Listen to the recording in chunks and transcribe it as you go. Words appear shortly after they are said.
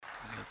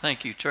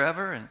Thank you,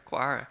 Trevor, and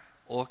choir,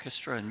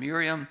 orchestra, and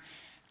Miriam.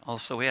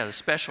 Also, we had a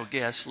special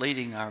guest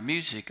leading our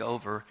music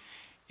over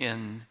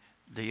in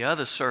the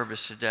other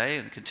service today,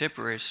 in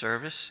contemporary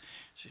service.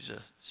 She's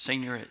a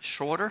senior at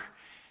Shorter,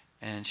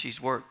 and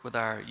she's worked with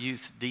our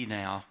youth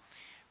D-Now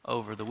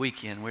over the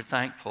weekend. We're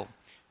thankful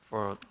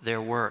for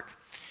their work.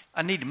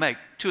 I need to make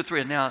 2 or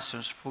 3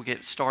 announcements before we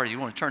get started. You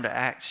want to turn to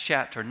Acts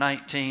chapter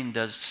 19.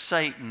 Does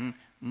Satan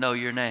know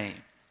your name?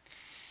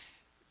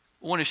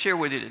 I want to share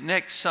with you that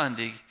next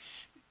Sunday,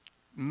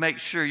 make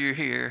sure you're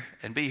here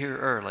and be here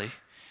early.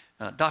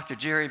 Dr.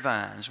 Jerry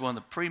Vines, one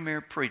of the premier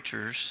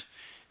preachers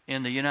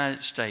in the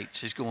United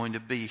States, is going to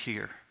be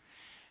here.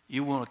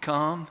 You want to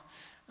come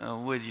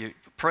with your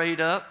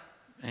prayed up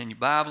and your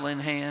Bible in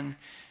hand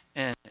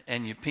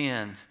and your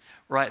pen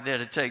right there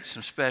to take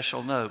some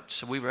special notes.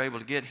 So we were able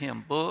to get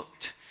him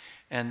booked,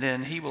 and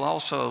then he will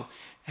also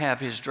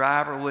have his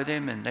driver with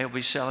him, and they'll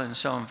be selling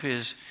some of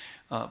his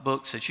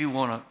books that you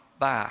want to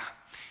buy.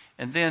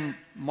 And then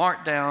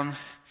mark down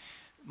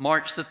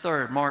March the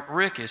 3rd, Mark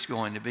Rick is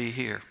going to be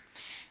here.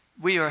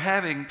 We are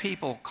having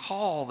people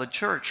call the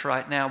church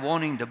right now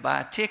wanting to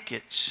buy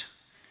tickets.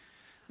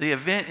 The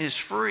event is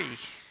free,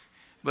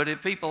 but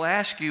if people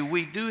ask you,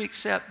 we do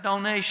accept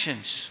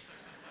donations.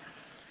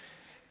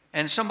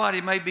 And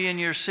somebody may be in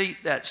your seat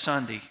that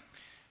Sunday.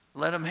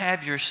 Let them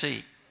have your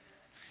seat.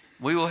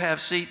 We will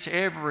have seats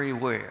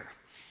everywhere.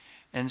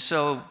 And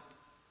so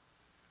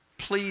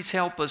please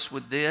help us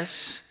with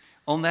this.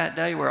 On that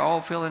day, we're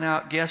all filling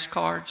out guest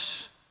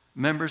cards,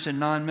 members and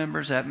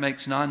non-members. That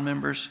makes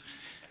non-members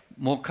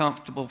more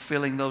comfortable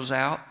filling those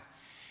out.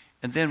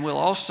 And then we'll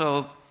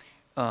also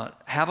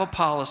have a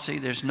policy.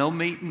 There's no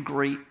meet and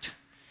greet.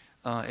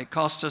 It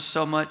costs us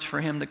so much for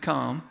him to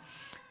come.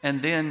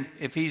 And then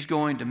if he's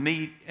going to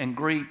meet and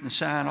greet and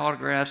sign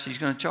autographs, he's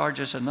going to charge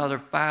us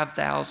another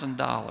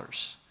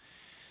 $5,000.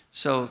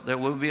 So there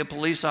will be a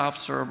police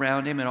officer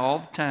around him at all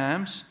the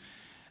times.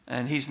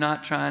 And he's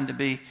not trying to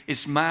be,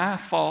 it's my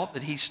fault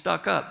that he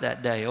stuck up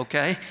that day,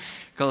 okay?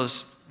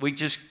 Because we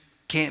just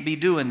can't be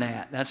doing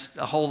that. That's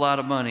a whole lot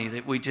of money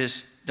that we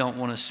just don't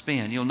want to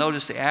spend. You'll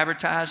notice the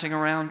advertising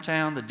around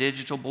town, the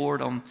digital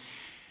board on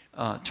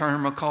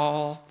Turner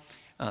McCall.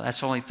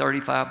 That's only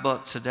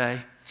 $35 a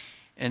day.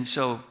 And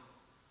so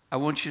I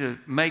want you to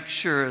make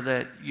sure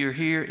that you're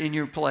here in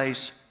your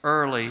place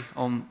early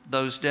on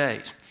those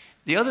days.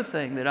 The other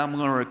thing that I'm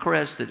going to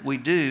request that we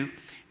do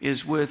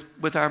is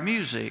with our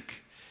music.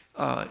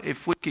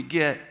 If we could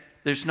get,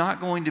 there's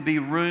not going to be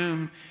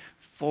room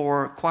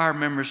for choir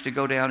members to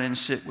go down and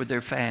sit with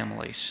their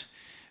families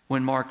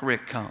when Mark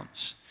Rick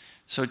comes.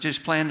 So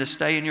just plan to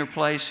stay in your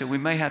place, and we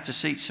may have to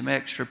seat some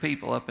extra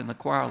people up in the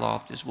choir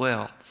loft as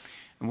well.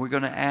 And we're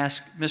going to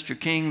ask Mr.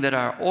 King that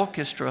our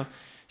orchestra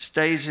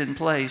stays in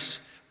place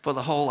for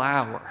the whole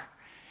hour.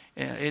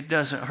 It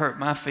doesn't hurt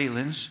my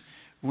feelings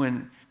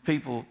when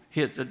people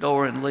hit the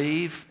door and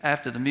leave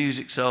after the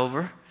music's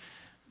over,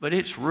 but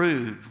it's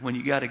rude when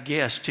you got a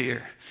guest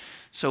here.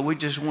 So we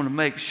just want to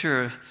make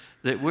sure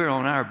that we're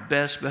on our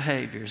best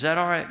behavior. Is that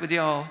all right with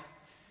y'all?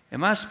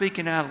 Am I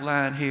speaking out of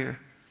line here?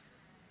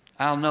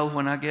 I'll know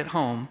when I get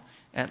home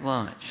at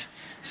lunch.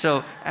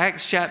 So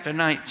Acts chapter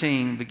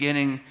 19,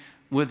 beginning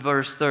with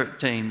verse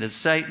 13. Does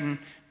Satan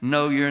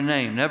know your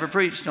name? Never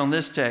preached on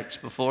this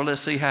text before. Let's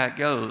see how it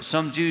goes.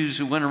 Some Jews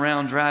who went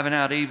around driving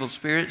out evil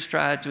spirits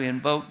tried to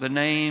invoke the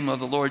name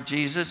of the Lord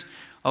Jesus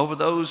over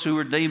those who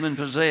were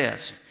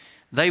demon-possessed.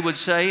 They would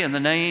say, in the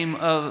name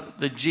of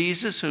the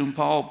Jesus whom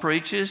Paul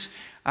preaches,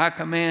 I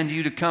command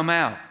you to come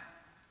out.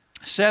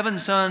 7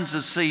 sons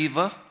of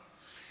Sceva,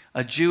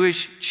 a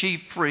Jewish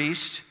chief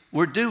priest,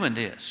 were doing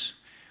this.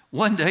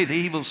 One day the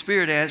evil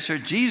spirit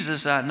answered,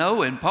 Jesus I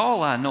know and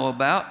Paul I know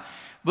about,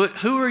 but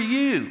who are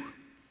you?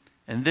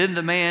 And then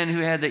the man who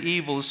had the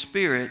evil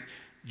spirit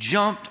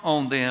jumped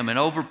on them and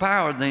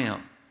overpowered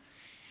them.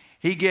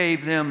 He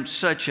gave them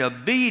such a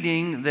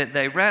beating that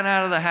they ran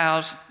out of the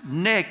house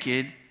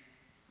naked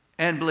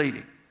and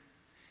bleeding.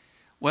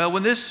 Well,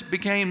 when this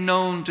became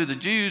known to the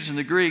Jews and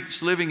the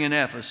Greeks living in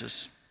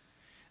Ephesus,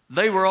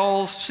 they were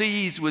all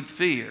seized with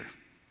fear,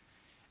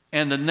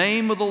 and the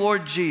name of the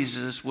Lord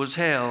Jesus was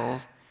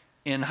held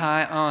in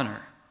high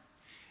honor.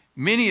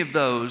 Many of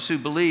those who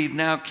believed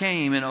now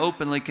came and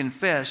openly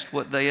confessed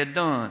what they had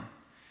done.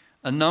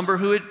 A number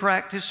who had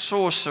practiced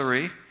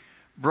sorcery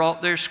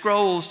brought their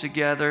scrolls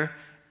together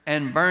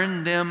and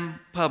burned them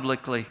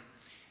publicly.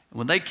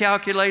 When they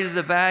calculated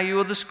the value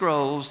of the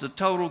scrolls, the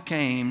total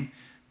came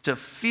to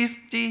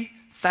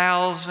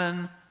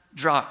 50,000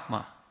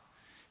 drachma.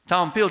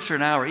 Tom Pilcher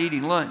and I were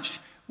eating lunch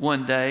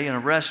one day in a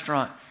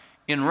restaurant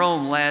in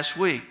Rome last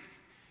week.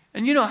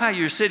 And you know how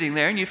you're sitting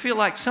there and you feel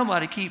like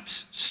somebody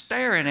keeps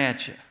staring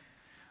at you.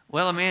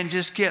 Well, a man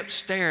just kept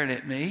staring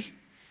at me.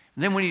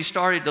 And then when he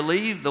started to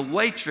leave, the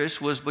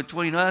waitress was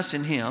between us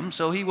and him.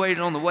 So he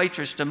waited on the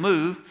waitress to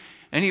move.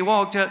 And he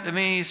walked up to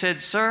me and he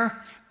said, Sir,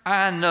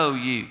 I know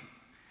you.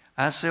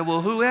 I said,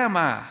 well, who am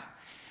I?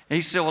 And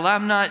he said, well,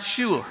 I'm not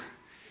sure.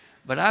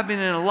 But I've been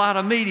in a lot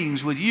of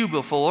meetings with you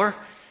before.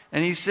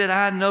 And he said,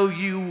 I know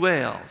you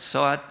well.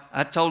 So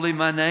I told him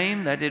my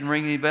name. That didn't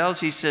ring any bells.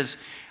 He says,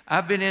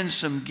 I've been in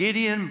some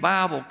Gideon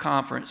Bible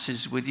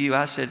conferences with you.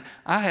 I said,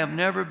 I have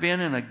never been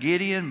in a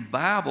Gideon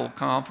Bible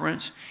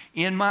conference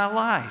in my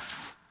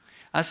life.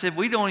 I said,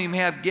 we don't even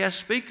have guest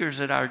speakers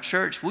at our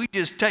church. We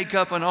just take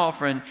up an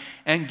offering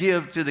and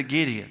give to the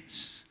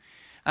Gideons.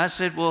 I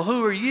said, well,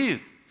 who are you?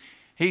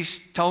 He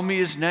told me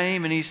his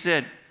name, and he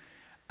said,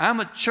 I'm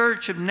a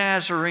Church of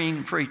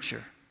Nazarene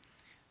preacher.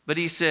 But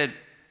he said,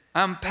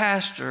 I'm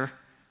pastor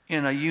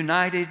in a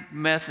United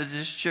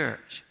Methodist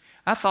church.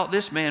 I thought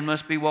this man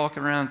must be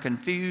walking around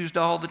confused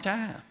all the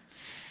time.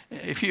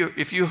 If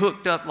you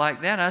hooked up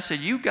like that, I said,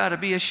 you've got to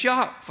be a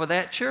shock for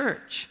that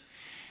church.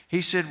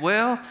 He said,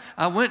 well,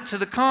 I went to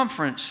the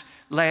conference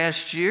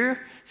last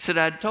year. Said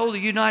I'd told the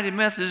United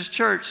Methodist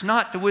Church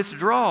not to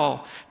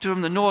withdraw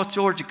from the North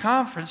Georgia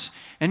Conference.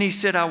 And he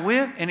said, I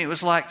went, and it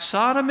was like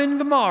Sodom and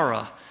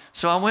Gomorrah.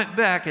 So I went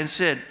back and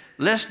said,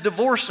 let's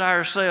divorce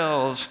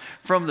ourselves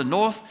from the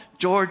North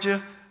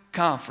Georgia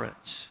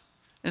Conference.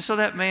 And so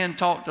that man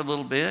talked a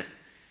little bit,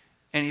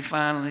 and he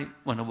finally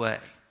went away.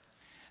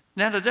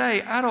 Now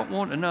today, I don't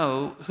want to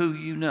know who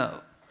you know.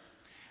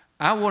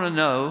 I want to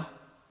know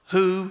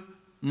who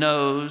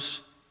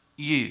knows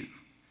you.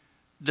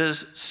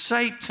 Does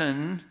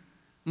Satan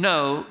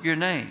know your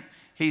name?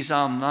 He's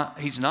not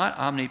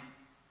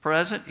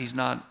omnipresent. He's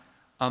not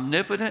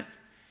omnipotent.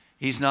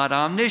 He's not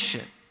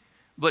omniscient.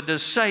 But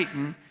does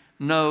Satan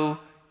know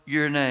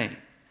your name?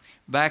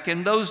 Back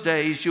in those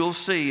days, you'll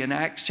see in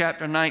Acts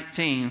chapter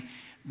 19,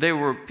 there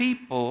were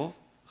people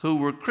who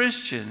were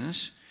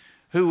Christians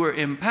who were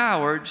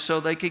empowered so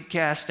they could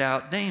cast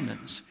out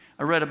demons.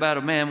 I read about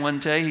a man one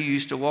day who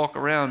used to walk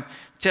around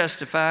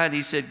testifying.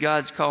 He said,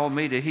 God's called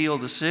me to heal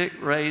the sick,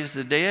 raise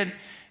the dead,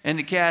 and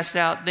to cast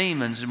out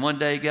demons. And one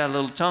day he got a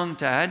little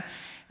tongue-tied,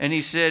 and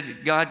he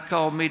said, God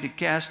called me to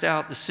cast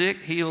out the sick,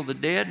 heal the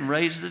dead, and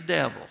raise the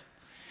devil.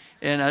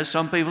 And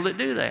some people that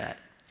do that.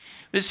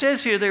 It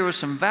says here there were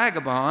some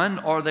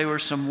vagabond, or there were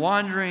some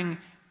wandering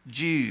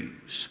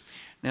Jews.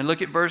 Now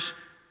look at verse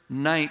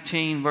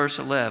 19, verse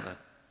 11.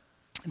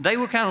 They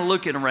were kind of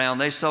looking around.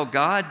 They saw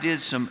God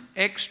did some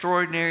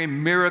extraordinary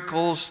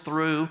miracles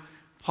through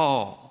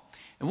Paul.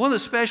 And one of the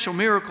special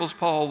miracles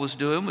Paul was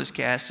doing was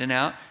casting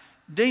out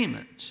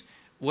demons.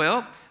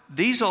 Well,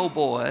 these old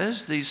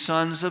boys, these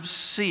sons of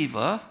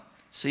Sceva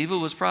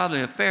was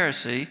probably a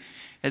Pharisee,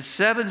 had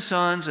 7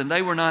 sons, and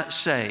they were not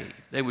saved.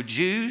 They were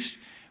Jews,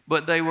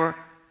 but they were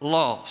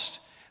lost.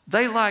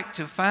 They liked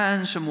to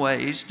find some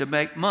ways to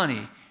make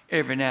money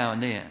every now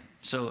and then.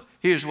 So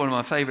here's one of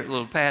my favorite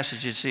little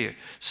passages here.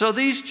 So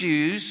these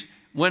Jews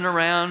went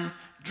around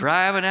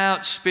driving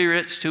out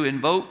spirits to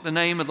invoke the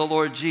name of the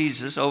Lord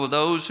Jesus over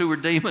those who were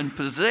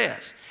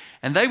demon-possessed.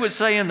 And they would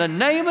say, in the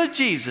name of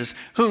Jesus,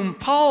 whom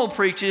Paul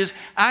preaches,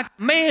 I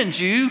command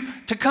you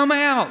to come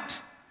out.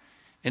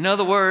 In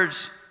other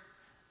words,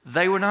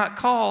 they were not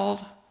called.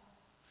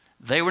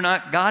 They were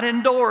not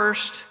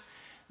God-endorsed.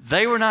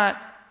 They were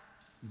not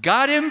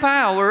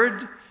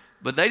God-empowered.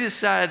 But they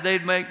decided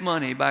they'd make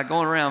money by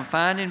going around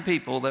finding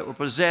people that were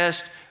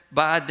possessed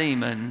by a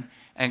demon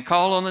and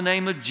call on the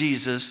name of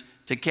Jesus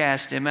to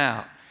cast him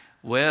out.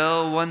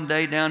 Well, one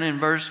day down in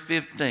verse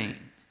 15,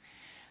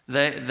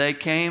 they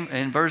came,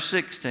 in verse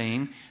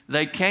 16,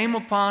 they came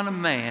upon a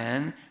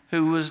man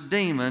who was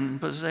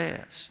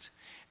demon-possessed.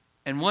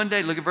 And one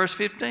day, look at verse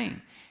 15.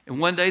 And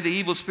one day the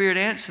evil spirit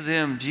answered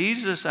them,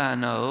 Jesus I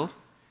know,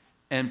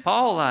 and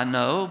Paul I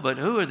know, but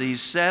who are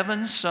these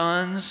 7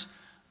 sons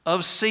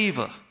of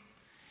Sceva?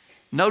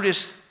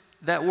 Notice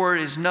that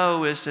word is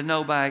to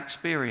know by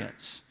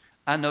experience.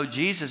 I know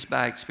Jesus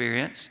by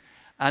experience.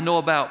 I know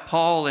about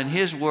Paul and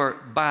his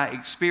work by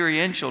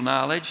experiential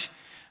knowledge.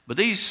 But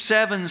these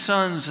 7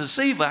 sons of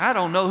Sceva, I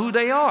don't know who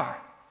they are.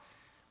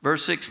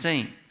 Verse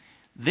 16.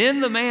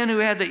 Then the man who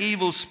had the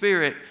evil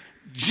spirit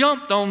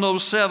jumped on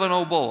those 7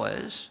 old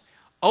boys,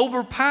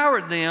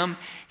 overpowered them.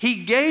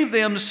 He gave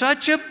them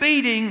such a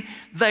beating,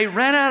 they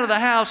ran out of the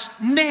house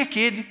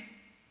naked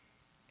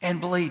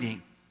and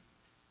bleeding.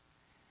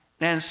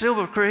 Now in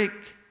Silver Creek,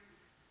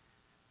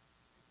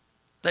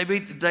 they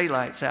beat the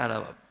daylights out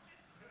of them.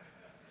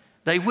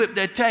 They whipped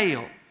their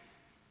tail.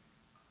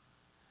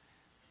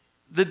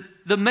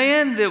 The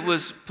man that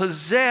was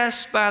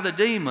possessed by the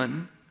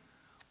demon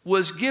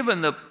was given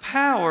the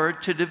power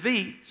to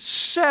defeat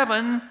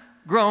 7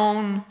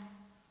 grown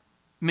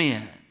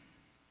men.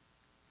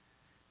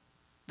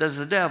 Does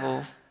the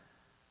devil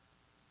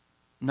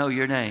know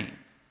your name?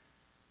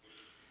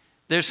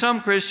 There's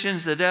some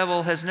Christians the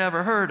devil has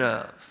never heard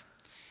of.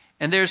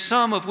 And there's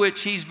some of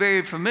which he's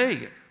very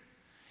familiar.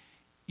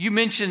 You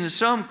mention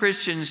some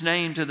Christian's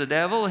name to the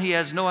devil, he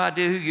has no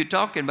idea who you're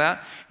talking about.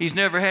 He's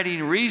never had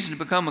any reason to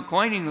become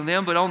acquainted with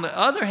them. But on the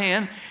other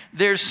hand,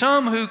 there's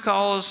some who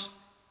cause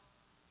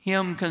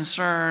him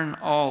concern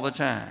all the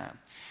time.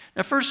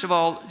 Now, first of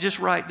all, just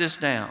write this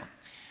down.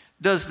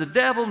 Does the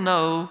devil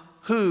know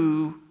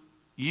who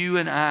you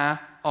and I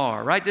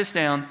are? Write this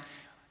down.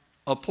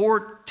 A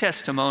poor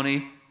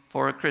testimony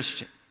for a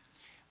Christian.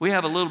 we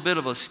have a little bit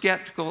of a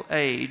skeptical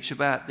age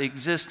about the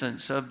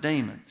existence of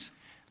demons.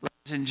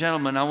 Ladies and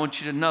gentlemen, I want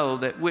you to know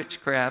that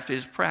witchcraft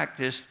is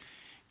practiced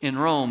in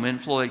Rome, in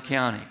Floyd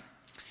County.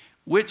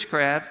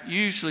 Witchcraft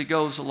usually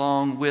goes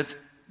along with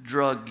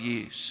drug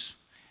use.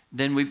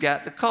 Then we've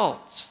got the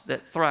cults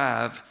that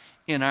thrive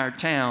in our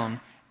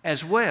town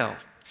as well.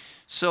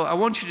 So I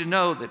want you to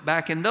know that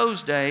back in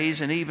those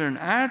days, and even in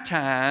our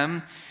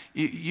time,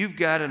 you've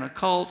got an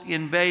occult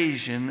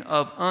invasion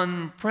of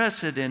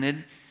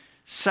unprecedented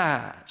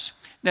size.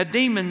 Now,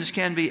 demons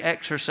can be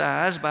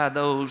exorcised by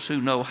those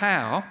who know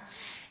how,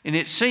 and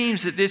it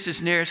seems that this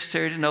is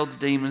necessary to know the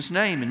demon's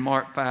name in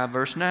Mark 5,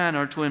 verse 9,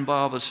 or to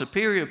involve a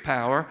superior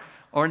power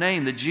or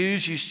name. The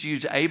Jews used to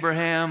use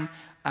Abraham,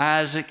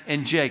 Isaac,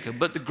 and Jacob.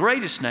 But the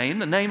greatest name,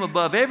 the name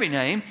above every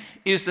name,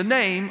 is the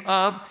name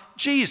of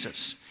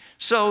Jesus.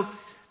 So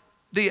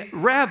the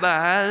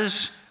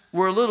rabbis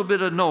were a little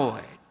bit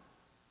annoyed.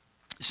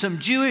 Some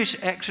Jewish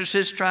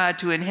exorcists tried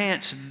to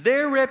enhance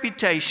their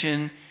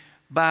reputation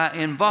by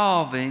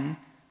involving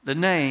the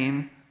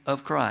name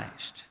of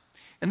Christ.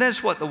 And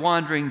that's what the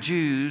wandering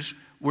Jews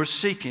were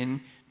seeking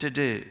to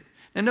do.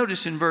 Now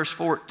notice in verse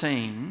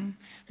 14,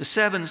 the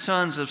 7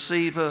 sons of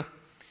Sceva,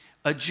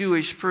 a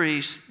Jewish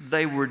priest,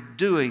 they were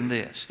doing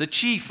this. The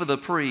chief of the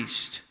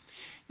priest.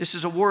 This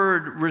is a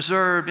word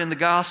reserved in the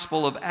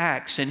Gospel of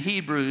Acts and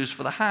Hebrews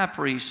for the high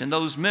priest and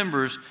those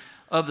members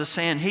of the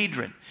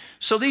Sanhedrin.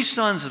 So these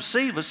sons of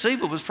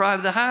Sceva was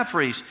probably the high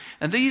priest.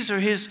 And these are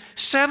his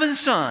 7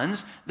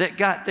 sons that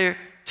got their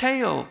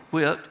tail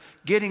whipped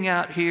getting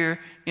out here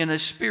in a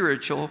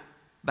spiritual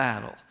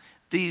battle.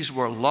 These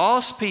were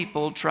lost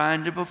people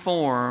trying to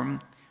perform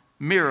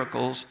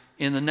miracles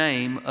in the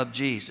name of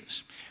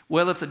Jesus.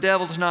 Well, if the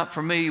devil's not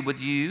familiar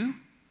with you,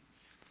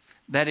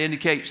 that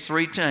indicates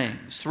 3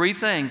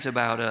 things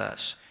about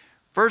us.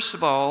 First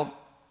of all,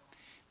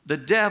 the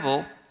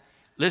devil,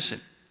 listen,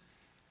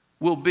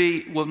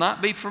 will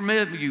not be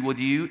familiar with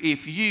you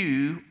if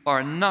you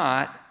are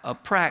not a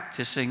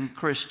practicing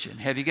Christian.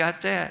 Have you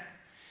got that?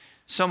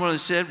 Someone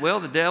has said, well,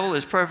 the devil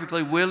is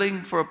perfectly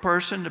willing for a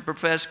person to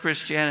profess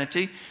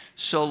Christianity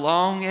so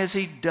long as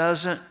he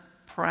doesn't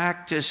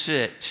practice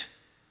it.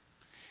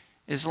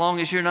 As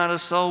long as you're not a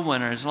soul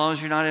winner, as long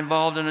as you're not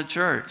involved in a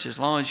church, as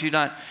long as you're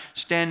not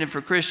standing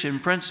for Christian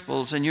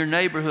principles in your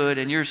neighborhood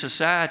and your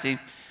society,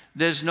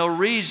 there's no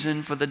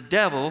reason for the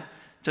devil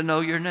to know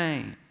your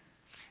name.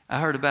 I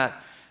heard about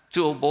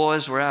 2 old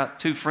boys were out,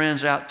 2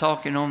 friends out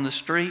talking on the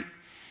street,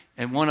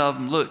 and one of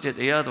them looked at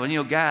the other one. You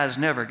know, guys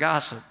never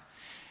gossip.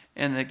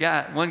 And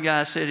one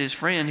guy said his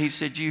friend, he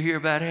said, "You hear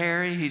about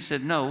Harry?" He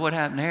said, "No, what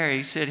happened to Harry?"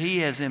 He said, "He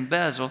has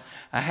embezzled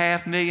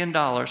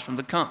 $500,000 from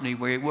the company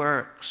where he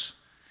works."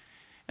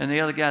 And the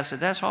other guy said,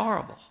 "That's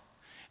horrible."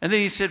 And then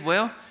he said,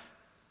 "Well,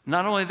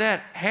 not only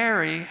that,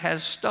 Harry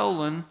has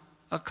stolen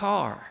a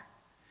car."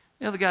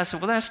 The other guy said,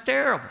 "Well, that's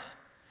terrible."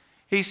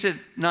 He said,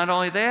 "Not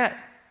only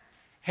that,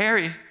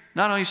 Harry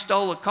not only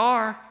stole a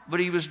car, but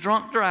he was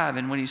drunk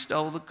driving when he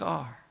stole the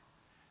car."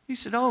 He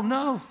said, "Oh,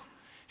 no."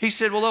 He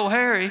said, "Well,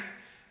 Harry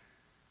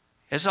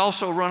has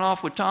also run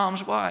off with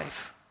Tom's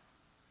wife."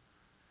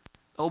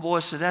 The old boy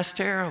said, "That's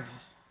terrible."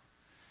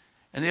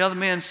 And the other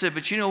man said,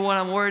 "But you know what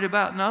I'm worried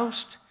about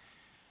most?"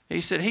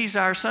 He said, "He's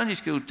our Sunday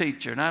school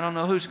teacher, and I don't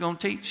know who's going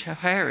to teach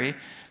Harry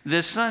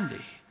this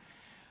Sunday."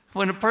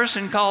 When a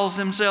person calls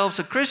themselves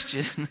a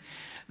Christian,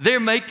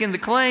 they're making the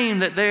claim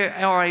that they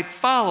are a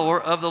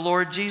follower of the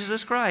Lord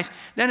Jesus Christ.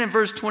 Then in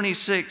verse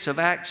 26 of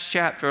Acts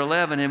chapter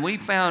 11, "And we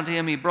found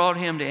him, he brought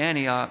him to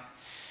Antioch.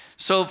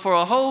 So for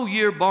a whole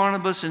year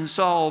Barnabas and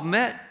Saul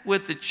met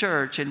with the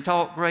church and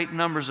taught great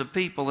numbers of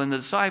people, and the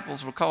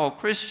disciples were called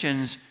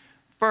Christians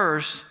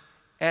first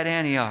at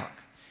Antioch."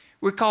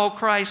 We're called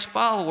Christ's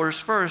followers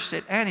first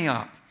at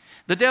Antioch.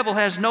 The devil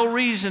has no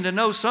reason to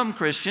know some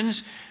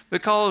Christians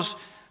because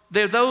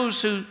they're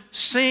those who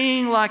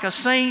sing like a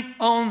saint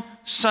on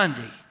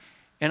Sunday.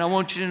 And I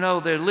want you to know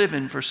they're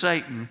living for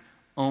Satan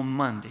on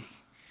Monday.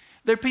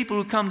 There are people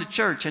who come to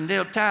church and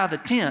they'll tithe the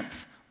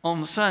 10th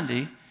on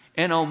Sunday,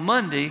 and on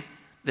Monday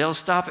they'll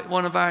stop at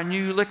one of our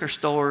new liquor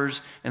stores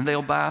and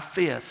they'll buy a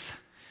 5th.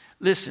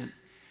 Listen,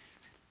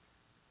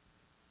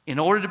 in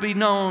order to be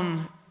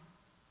known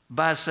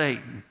by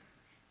Satan,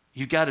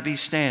 you've got to be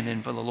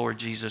standing for the Lord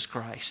Jesus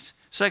Christ.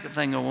 Second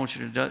thing I want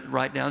you to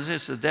write down is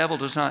this: the devil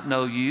does not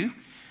know you.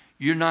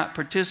 You're not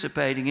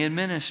participating in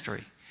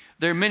ministry.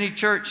 There are many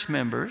church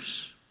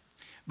members,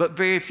 but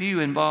very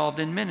few involved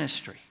in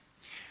ministry.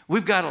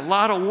 We've got a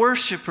lot of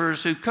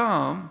worshipers who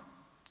come,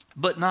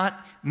 but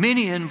not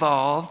many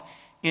involved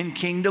in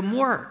kingdom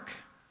work.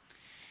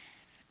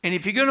 And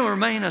if you're going to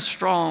remain a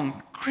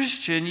strong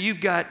Christian,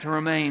 you've got to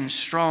remain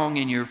strong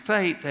in your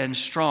faith and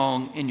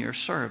strong in your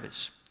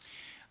service.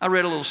 I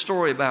read a little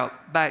story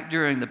about back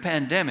during the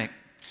pandemic.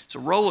 It's a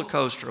roller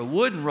coaster, a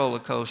wooden roller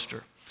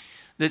coaster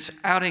that's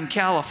out in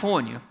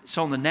California. It's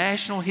on the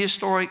National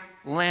Historic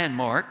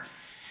Landmark.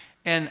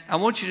 And I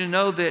want you to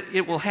know that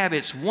it will have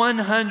its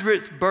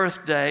 100th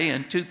birthday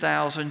in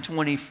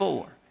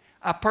 2024.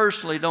 I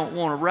personally don't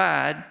want to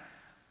ride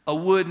a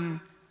wooden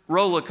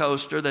roller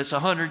coaster that's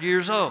 100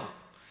 years old.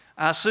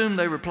 I assume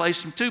they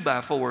replaced some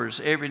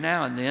 2x4s every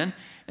now and then,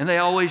 and they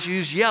always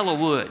used yellow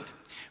wood.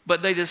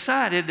 But they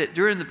decided that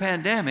during the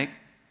pandemic,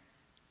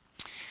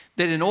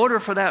 that in order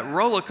for that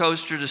roller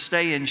coaster to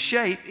stay in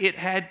shape, it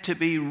had to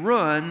be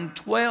run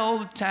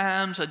 12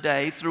 times a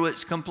day through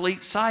its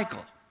complete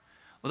cycle.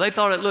 Well, they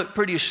thought it looked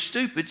pretty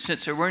stupid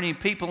since there weren't any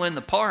people in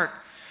the park,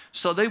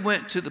 so they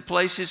went to the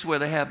places where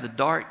they have the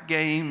dart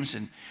games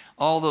and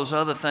all those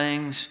other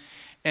things,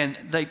 and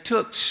they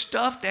took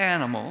stuffed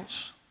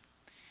animals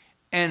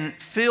and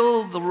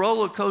filled the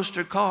roller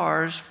coaster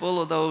cars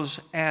full of those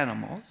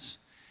animals,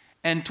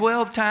 and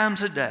 12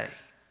 times a day,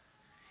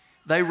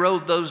 they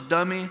rode those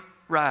dummy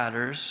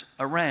riders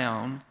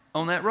around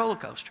on that roller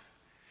coaster.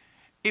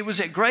 It was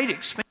at great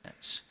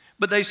expense,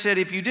 but they said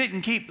if you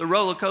didn't keep the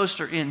roller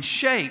coaster in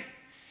shape,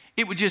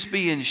 it would just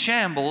be in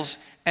shambles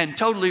and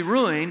totally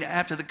ruined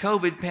after the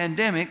COVID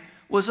pandemic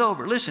was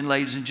over. Listen,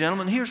 ladies and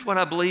gentlemen, here's what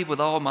I believe with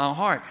all my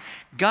heart.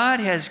 God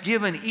has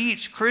given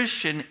each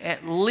Christian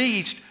at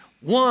least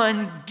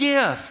one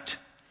gift.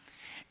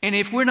 And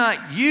if we're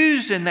not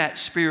using that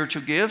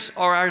spiritual gifts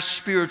or our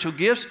spiritual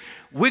gifts,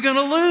 we're going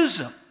to lose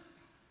them.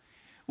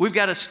 We've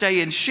got to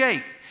stay in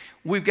shape.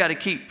 We've got to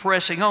keep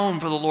pressing on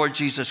for the Lord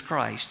Jesus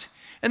Christ.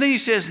 And then he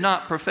says,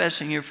 not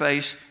professing your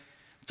faith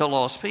to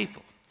lost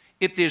people.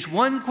 If there's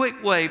one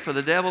quick way for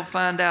the devil to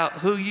find out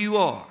who you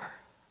are,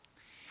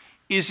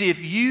 is if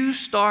you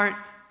start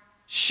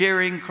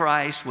sharing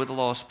Christ with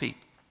lost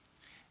people.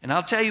 And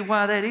I'll tell you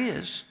why that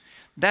is.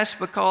 That's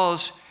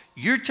because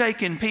you're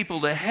taking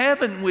people to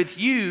heaven with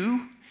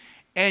you,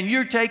 and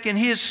you're taking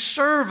his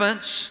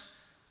servants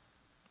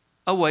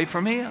away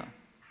from him.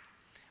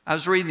 I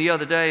was reading the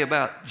other day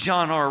about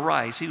John R.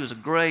 Rice. He was a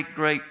great,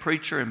 great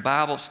preacher and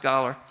Bible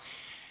scholar.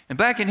 And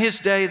back in his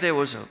day, there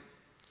was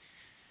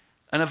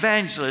an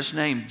evangelist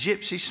named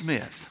Gypsy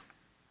Smith.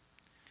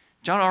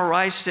 John R.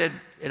 Rice said,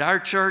 at our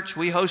church,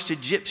 we hosted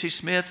Gypsy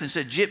Smith, and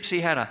said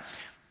Gypsy had a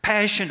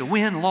passion to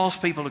win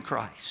lost people to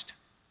Christ.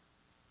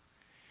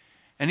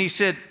 And he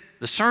said,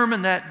 the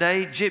sermon that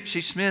day,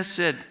 Gypsy Smith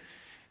said,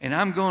 and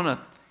I'm going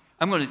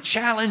to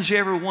challenge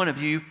every one of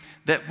you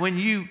that when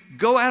you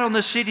go out on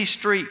the city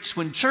streets,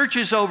 when church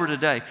is over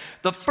today,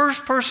 the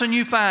first person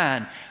you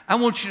find, I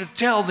want you to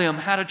tell them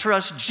how to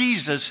trust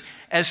Jesus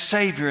as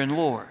Savior and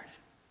Lord.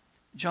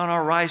 John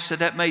R. Rice said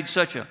that made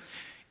such an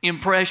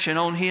impression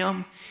on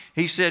him.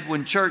 He said,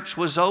 when church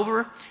was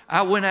over,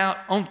 I went out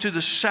onto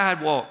the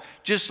sidewalk,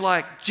 just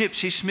like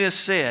Gypsy Smith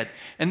said.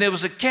 And there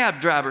was a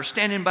cab driver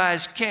standing by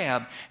his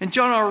cab. And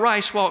John R.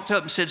 Rice walked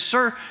up and said,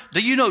 sir,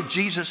 do you know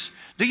Jesus?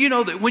 Do you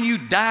know that when you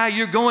die,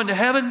 you're going to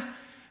heaven?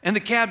 And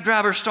the cab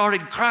driver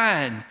started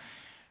crying.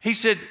 He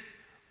said,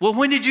 well,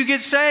 when did you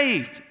get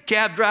saved?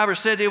 Cab driver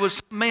said, there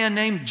was a man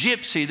named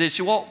Gypsy that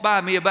walked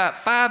by me about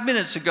 5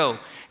 minutes ago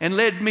and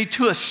led me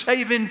to a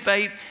saving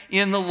faith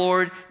in the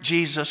Lord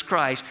Jesus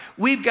Christ.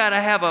 We've got to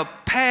have a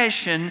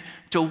passion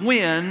to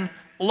win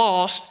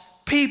lost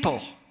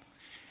people.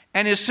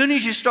 And as soon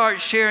as you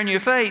start sharing your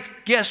faith,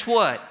 guess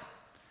what?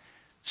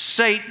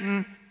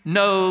 Satan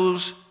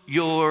knows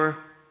your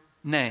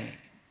name.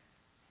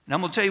 And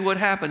I'm going to tell you what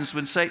happens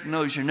when Satan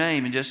knows your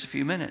name in just a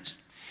few minutes.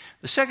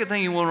 The second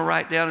thing you want to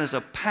write down is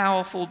a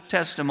powerful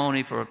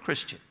testimony for a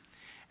Christian.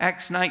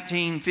 Acts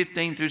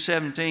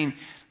 19:15-17,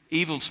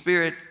 evil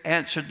spirit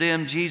answered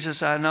them,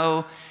 Jesus I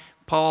know,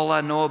 Paul I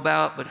know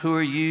about, but who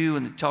are you?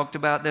 And they talked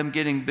about them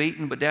getting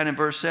beaten. But down in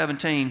verse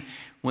 17,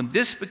 when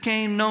this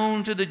became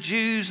known to the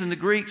Jews and the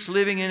Greeks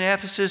living in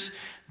Ephesus,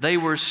 they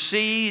were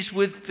seized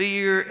with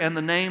fear, and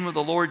the name of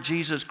the Lord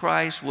Jesus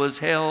Christ was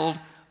held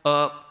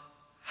up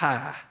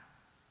high.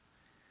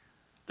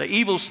 The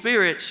evil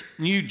spirits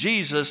knew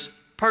Jesus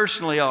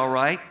personally, all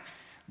right.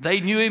 They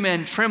knew him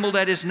and trembled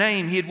at his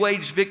name. He had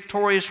waged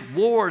victorious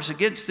wars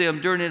against them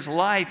during his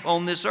life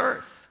on this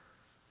earth.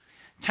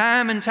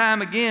 Time and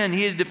time again,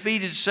 he had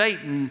defeated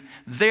Satan,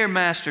 their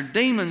master.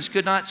 Demons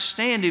could not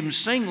stand him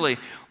singly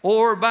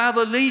or by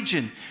the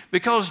legion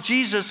because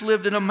Jesus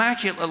lived an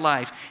immaculate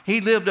life.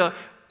 He lived a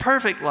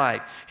perfect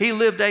life. He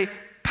lived a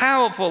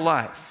powerful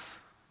life.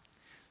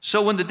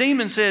 So when the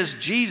demon says,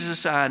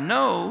 Jesus I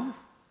know,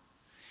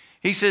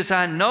 he says,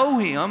 I know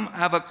him.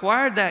 I've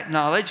acquired that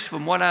knowledge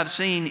from what I've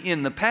seen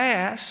in the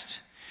past.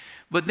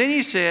 But then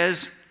he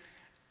says,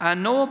 I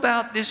know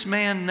about this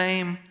man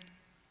named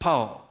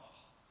Paul.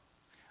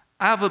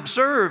 I've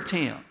observed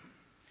him.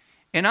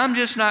 And I'm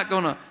just not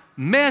going to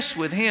mess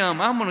with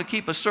him. I'm going to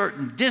keep a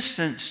certain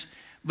distance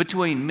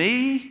between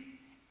me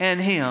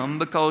and him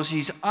because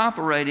he's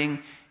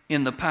operating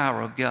in the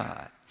power of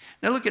God.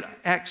 Now look at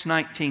Acts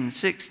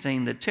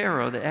 19:16, the terror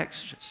of the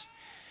Exodus.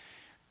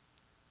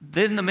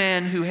 Then the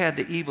man who had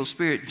the evil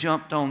spirit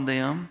jumped on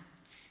them.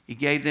 He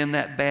gave them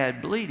that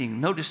bad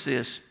bleeding. Notice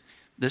this.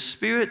 The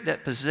spirit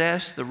that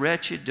possessed the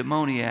wretched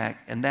demoniac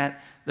and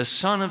that the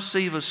son of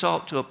Sceva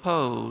sought to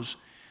oppose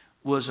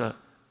was a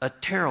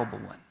terrible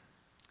one.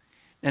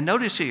 Now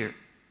notice here.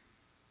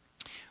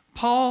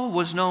 Paul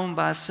was known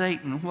by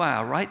Satan.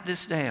 Why? Write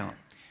this down.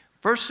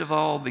 First of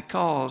all,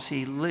 because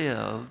he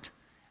lived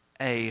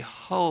a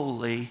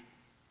holy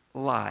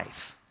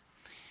life.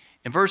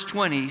 In verse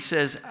 20, he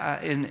says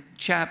in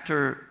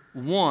chapter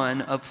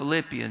 1 of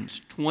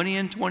Philippians, 20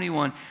 and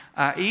 21,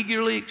 I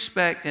eagerly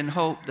expect and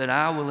hope that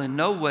I will in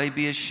no way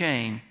be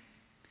ashamed,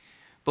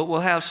 but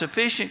will have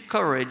sufficient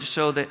courage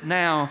so that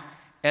now,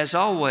 as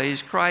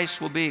always, Christ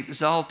will be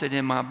exalted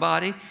in my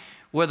body,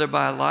 whether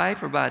by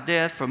life or by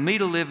death. For me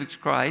to live is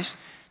Christ,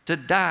 to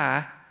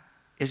die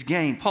is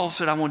gain. Paul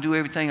said, I want to do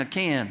everything I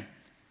can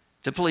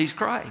to please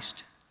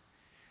Christ.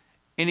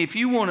 And if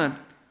you want to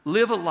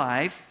live a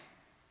life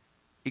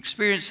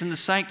experiencing the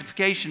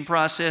sanctification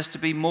process to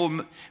be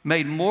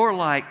made more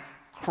like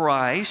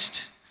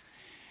Christ,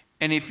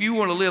 and if you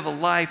want to live a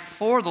life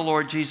for the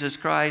Lord Jesus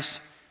Christ,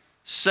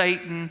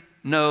 Satan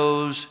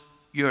knows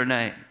your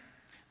name.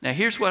 Now,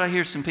 here's what I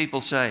hear some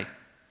people say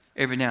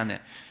every now and then.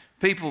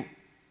 People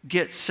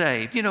get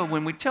saved. You know,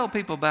 when we tell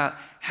people about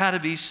how to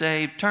be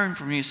saved, turn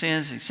from your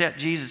sins, accept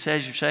Jesus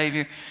as your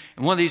Savior,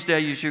 and one of these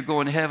days you're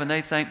going to heaven,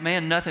 they think,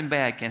 man, nothing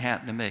bad can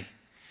happen to me.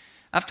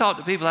 I've talked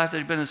to people after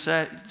they've been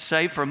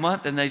saved for a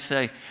month, and they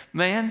say,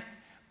 man,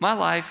 my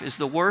life is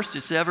the worst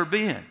it's ever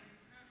been.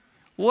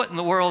 What in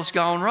the world's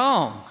gone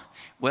wrong?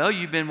 Well,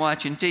 you've been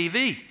watching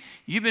TV.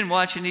 You've been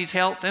watching these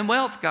health and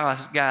wealth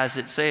guys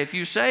that say if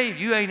you're saved,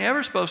 you ain't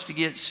ever supposed to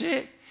get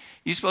sick.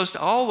 You're supposed to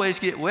always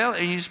get well,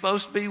 and you're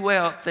supposed to be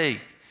wealthy.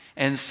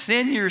 And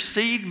send your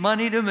seed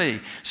money to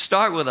me.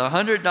 Start with a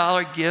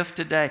 $100 gift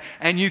today,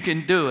 and you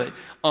can do it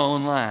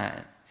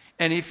online.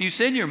 And if you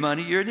send your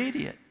money, you're an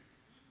idiot.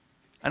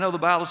 I know the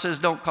Bible says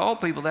don't call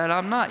people that.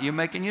 I'm not. You're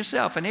making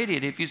yourself an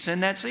idiot if you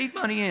send that seed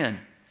money in.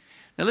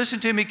 Now listen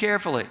to me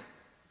carefully.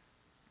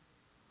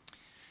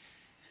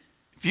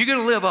 If you're going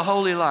to live a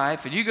holy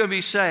life and you're going to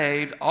be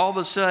saved, all of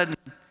a sudden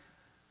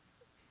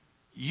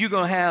you're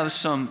going to have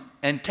some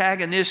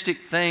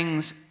antagonistic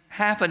things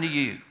happen to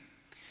you.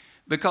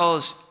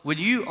 Because when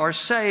you are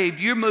saved,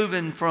 you're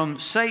moving from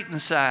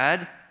Satan's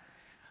side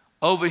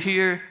over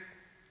here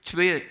to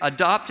be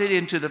adopted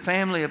into the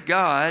family of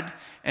God,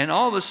 and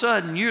all of a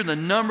sudden you're the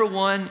number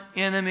one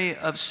enemy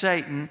of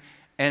Satan,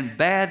 and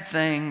bad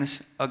things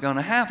are going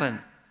to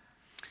happen.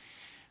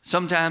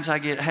 Sometimes I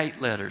get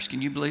hate letters.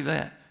 Can you believe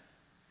that?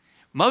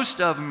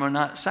 Most of them are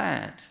not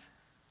signed.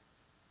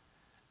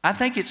 I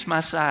think it's my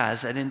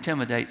size that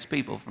intimidates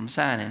people from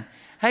signing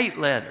hate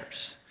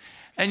letters.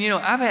 And, you know,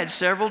 I've had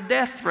several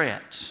death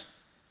threats.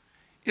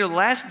 You know, the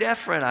last death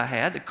threat I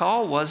had, the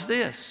call was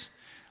this.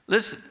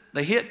 Listen,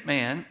 the hit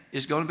man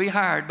is going to be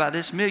hired by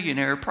this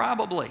millionaire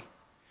probably.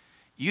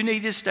 You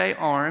need to stay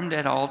armed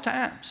at all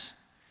times.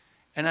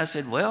 And I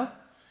said, well,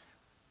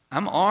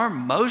 I'm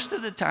armed most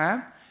of the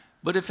time,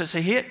 but if it's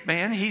a hit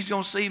man, he's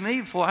going to see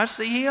me before I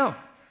see him.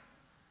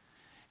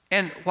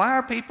 And why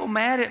are people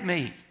mad at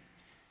me?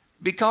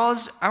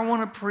 Because I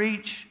want to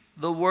preach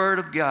the Word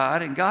of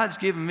God, and God's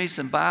given me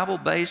some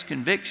Bible-based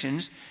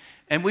convictions,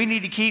 and we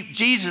need to keep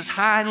Jesus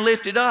high and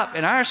lifted up,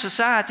 and our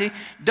society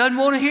doesn't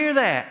want to hear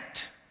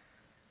that.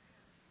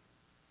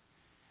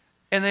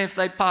 And then if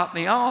they pop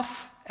me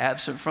off,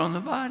 absent from the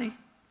body,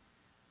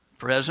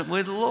 present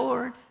with the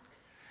Lord.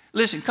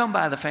 Listen, come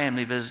by the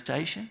family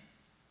visitation.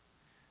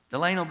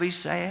 Delane will be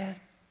sad.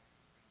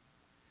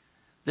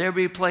 They'll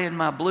be playing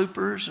my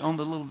bloopers on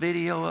the little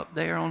video up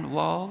there on the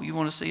wall. You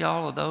want to see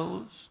all of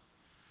those?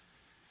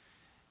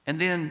 And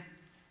then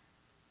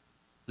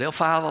they'll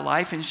file the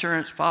life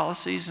insurance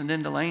policies, and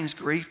then Delane's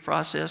grief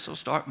process will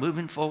start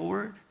moving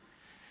forward.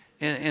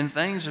 And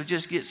things will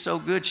just get so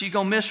good. She's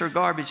going to miss her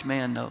garbage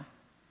man, though.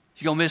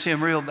 She's going to miss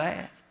him real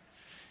bad.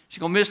 She's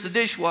going to miss the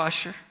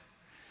dishwasher.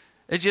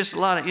 There's just a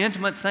lot of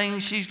intimate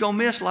things she's going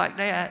to miss like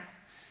that.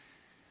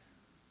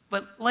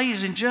 But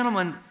ladies and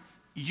gentlemen,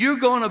 you're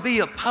going to be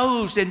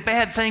opposed, and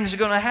bad things are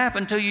going to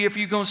happen to you if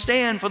you're going to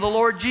stand for the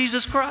Lord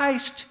Jesus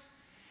Christ.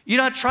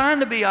 You're not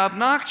trying to be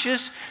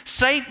obnoxious.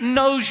 Satan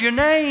knows your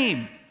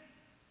name.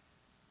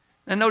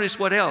 And notice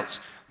what else.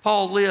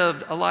 Paul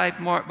lived a life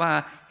marked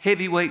by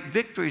heavyweight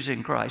victories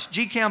in Christ.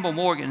 G. Campbell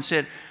Morgan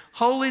said,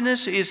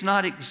 holiness is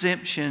not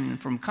exemption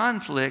from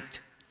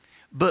conflict,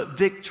 but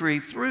victory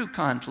through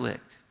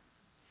conflict.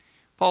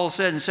 Paul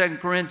said in 2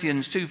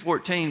 Corinthians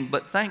 2:14,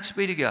 but thanks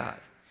be to God,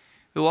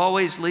 who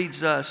always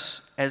leads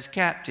us as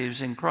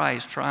captives in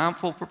Christ's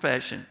triumphal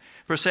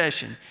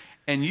procession,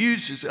 and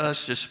uses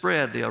us to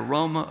spread the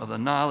aroma of the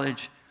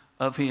knowledge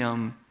of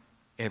Him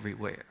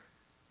everywhere.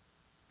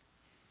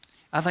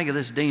 I think of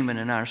this demon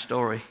in our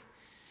story.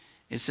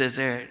 It says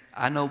there,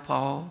 I know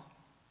Paul.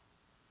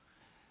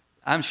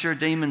 I'm sure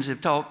demons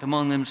have talked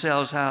among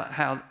themselves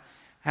how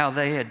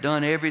they had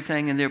done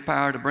everything in their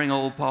power to bring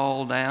old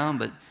Paul down,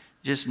 but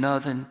just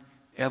nothing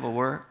ever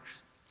worked.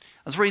 I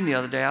was reading the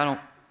other day, I don't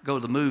go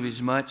to the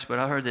movies much, but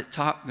I heard that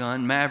Top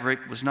Gun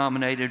Maverick was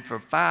nominated for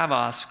 5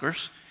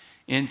 Oscars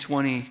in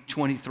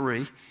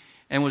 2023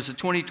 and was the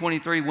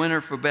 2023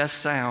 winner for Best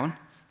Sound.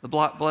 The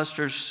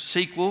blockbuster's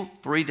sequel,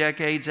 3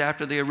 decades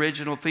after the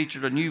original,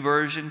 featured a new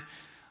version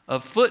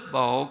of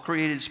football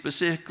created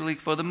specifically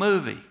for the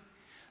movie.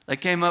 They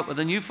came up with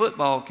a new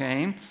football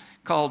game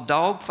called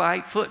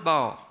dogfight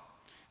football.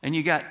 And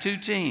you got 2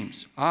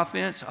 teams,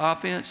 offense,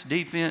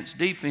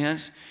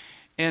 defense.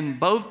 and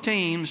both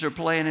teams are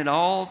playing at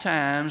all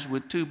times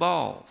with 2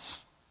 balls.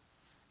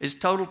 It's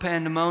total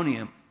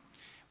pandemonium.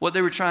 What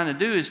they were trying to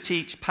do is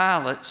teach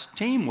pilots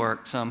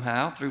teamwork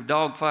somehow through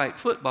dogfight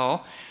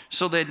football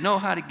so they'd know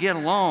how to get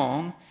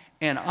along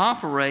and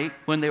operate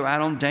when they were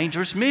out on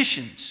dangerous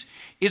missions.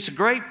 It's a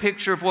great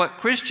picture of what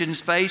Christians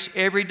face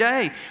every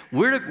day.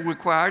 We're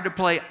required to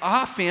play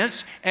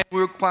offense and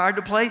we're required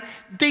to play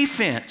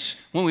defense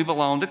when we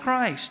belong to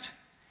Christ.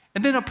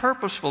 And then a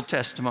purposeful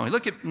testimony.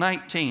 Look at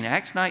 19,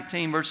 Acts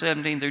 19, verse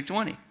 17 through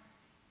 20.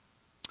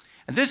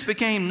 And this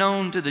became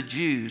known to the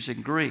Jews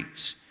and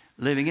Greeks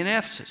living in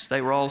Ephesus.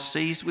 They were all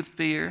seized with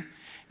fear,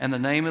 and the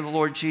name of the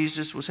Lord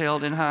Jesus was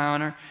held in high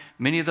honor.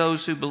 Many of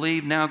those who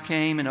believed now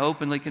came and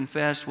openly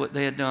confessed what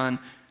they had done.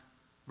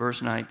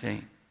 Verse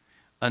 19.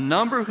 A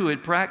number who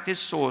had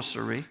practiced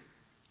sorcery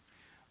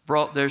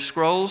brought their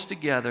scrolls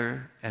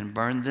together and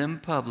burned them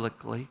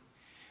publicly.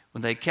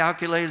 When they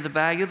calculated the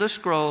value of the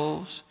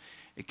scrolls,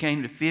 it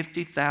came to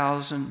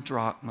 50,000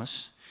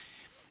 drachmas.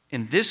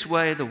 In this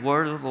way, the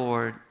word of the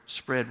Lord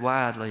spread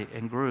widely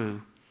and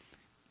grew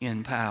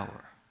in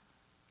power.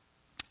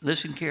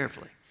 Listen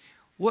carefully.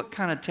 What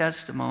kind of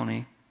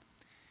testimony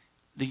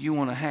do you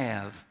want to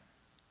have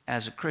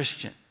as a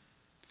Christian?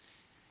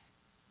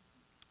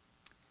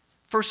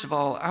 First of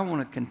all, I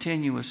want a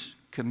continuous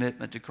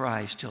commitment to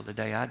Christ till the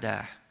day I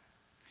die.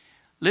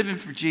 Living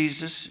for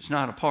Jesus is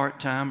not a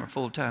part-time or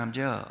full-time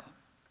job.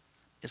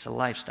 It's a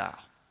lifestyle.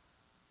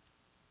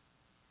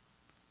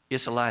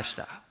 It's a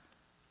lifestyle.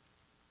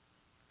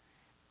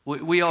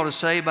 We ought to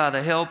say, by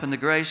the help and the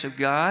grace of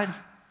God,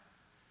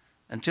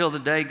 until the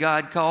day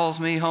God calls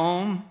me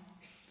home,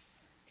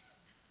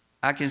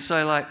 I can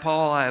say like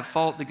Paul, I have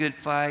fought the good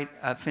fight,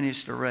 I've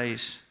finished the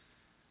race,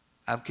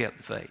 I've kept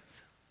the faith.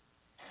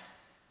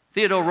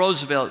 Theodore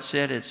Roosevelt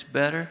said it's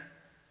better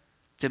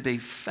to be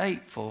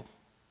faithful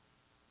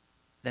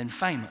than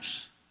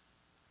famous.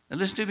 Now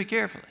listen to me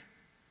carefully.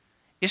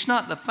 It's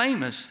not the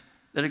famous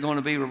that are going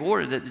to be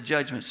rewarded at the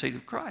judgment seat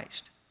of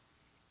Christ.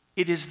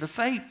 It is the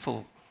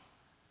faithful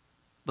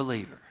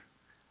believer.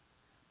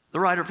 The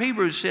writer of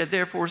Hebrews said,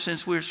 therefore,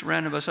 since we're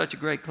surrounded by such a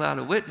great cloud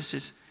of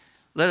witnesses,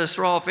 let us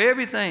throw off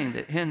everything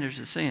that hinders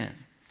the sin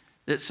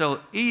that so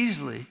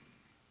easily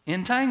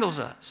entangles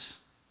us.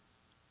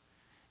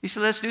 He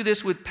said, let's do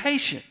this with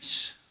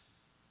patience.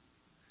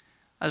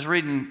 I was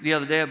reading the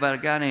other day about a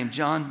guy named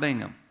John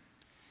Bingham,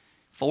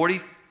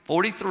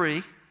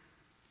 43.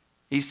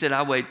 He said,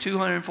 I weighed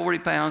 240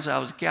 pounds. I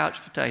was a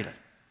couch potato.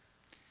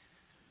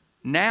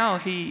 Now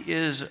he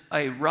is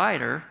a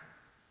writer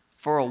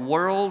for a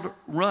world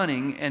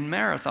running and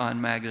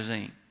marathon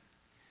magazine.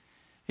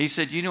 He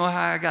said, you know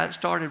how I got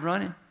started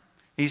running?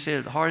 He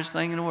said, the hardest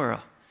thing in the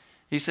world.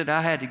 He said,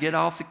 I had to get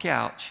off the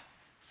couch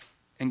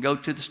and go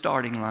to the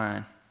starting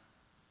line.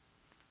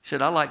 He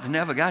said, I like to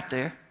never got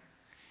there.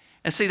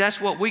 And see,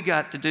 that's what we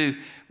got to do.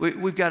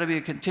 We've got to be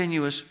a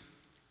continuous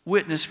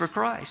witness for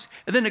Christ.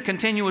 And then a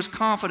continuous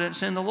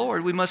confidence in the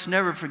Lord. We must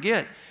never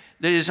forget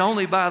that it is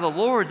only by the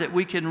Lord that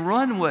we can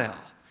run well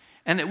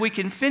and that we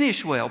can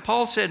finish well.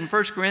 Paul said in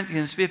 1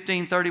 Corinthians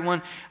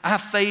 15:31, I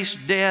face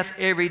death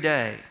every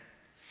day.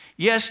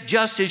 Yes,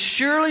 just as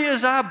surely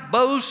as I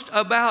boast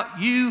about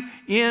you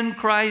in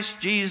Christ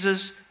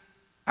Jesus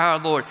our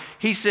Lord.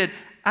 He said,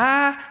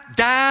 I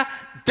die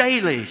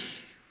daily.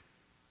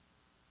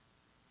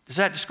 Does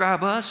that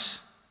describe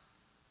us?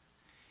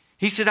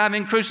 He said, I've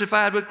been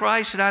crucified with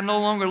Christ, and I no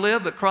longer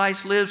live, but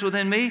Christ lives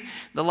within me.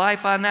 The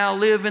life I now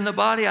live in the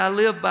body, I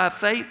live by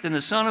faith in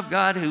the Son of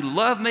God who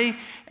loved me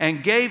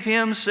and gave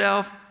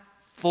himself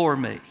for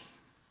me.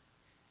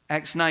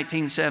 Acts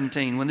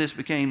 19:17, when this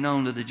became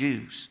known to the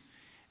Jews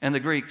and the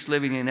Greeks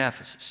living in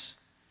Ephesus,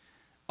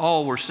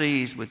 all were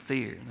seized with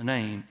fear. The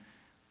name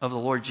of the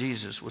Lord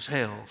Jesus was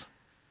held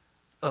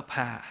up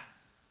high.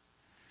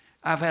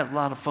 I've had a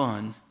lot of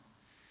fun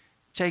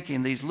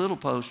taking these little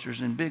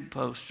posters and big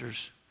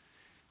posters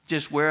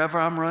just wherever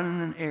I'm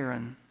running an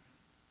errand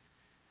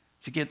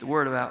to get the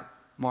word about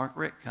Mark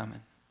Rick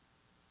coming.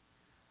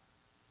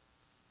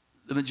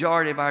 The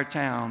majority of our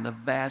town, the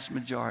vast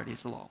majority,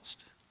 is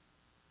lost.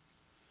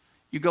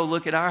 You go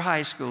look at our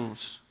high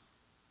schools,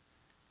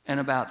 and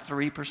about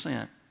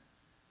 3%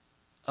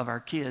 of our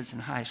kids in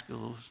high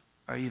schools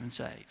are even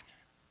saved.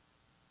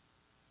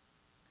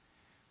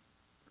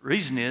 The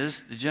reason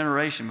is the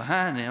generation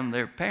behind them,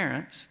 their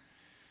parents,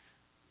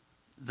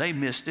 they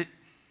missed it.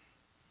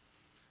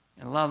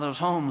 And a lot of those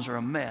homes are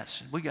a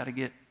mess. We've got to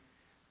get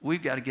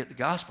the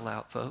gospel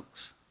out,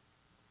 folks.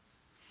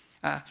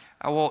 I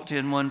walked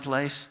in one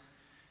place,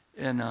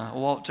 and I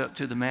walked up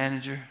to the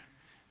manager,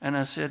 and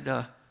I said,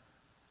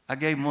 I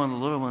gave him one of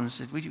the little ones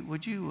and said,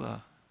 would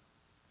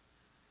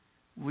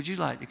you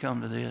like to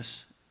come to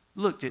this?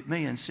 Looked at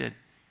me and said,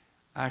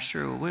 I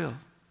sure will.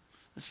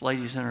 This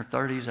lady's in her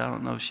 30s. I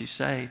don't know if she's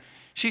saved.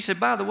 She said,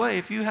 by the way,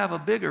 if you have a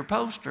bigger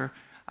poster,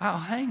 I'll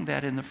hang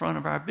that in the front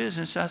of our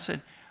business. I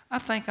said, I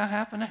think I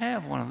happen to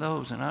have one of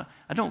those, and I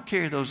don't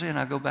carry those in.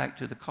 I go back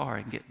to the car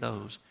and get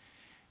those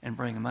and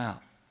bring them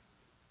out.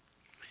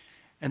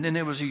 And then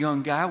there was a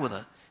young guy with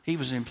a he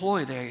was an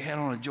employee there. He had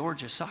on a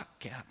Georgia sock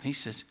cap. He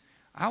says,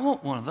 I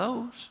want one of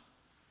those.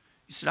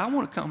 He said, I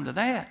want to come to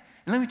that.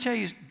 And let me tell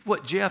you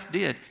what Jeff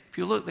did. If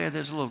you look there,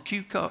 there's a little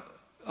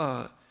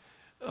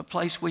a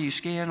place where you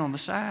scan on the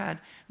side.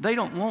 They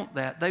don't want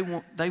that. They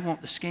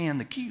want to scan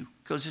the queue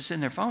because it's in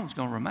their phone. It's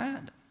going to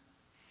remind them.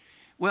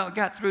 Well, I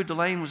got through.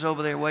 Delane was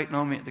over there waiting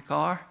on me at the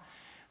car.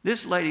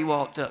 This lady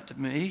walked up to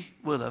me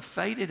with a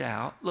faded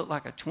out, looked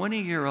like a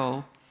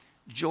 20-year-old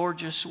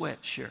Georgia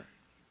sweatshirt.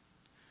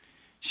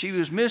 She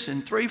was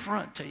missing 3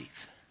 front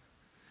teeth.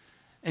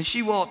 And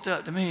she walked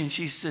up to me and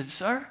she said,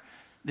 Sir,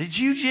 did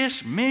you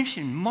just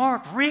mention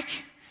Mark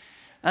Rick?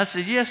 I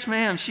said, yes,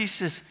 ma'am. She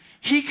says,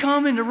 he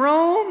coming to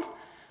Rome?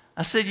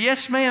 I said,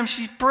 yes, ma'am.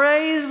 She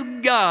praise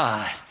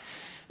God.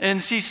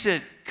 And she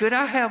said, could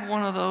I have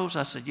one of those?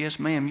 I said, yes,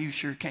 ma'am, you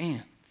sure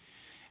can.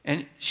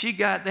 And she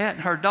got that,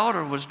 and her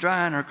daughter was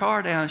drying her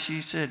car down.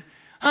 She said,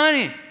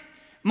 honey,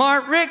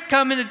 Mark Rick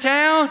coming to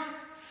town.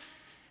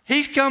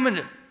 He's coming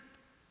to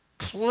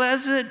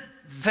Pleasant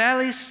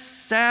Valley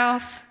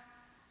South.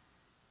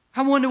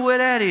 I wonder where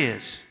that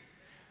is.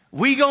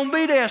 We gonna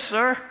be there,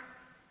 sir.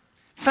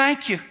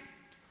 Thank you.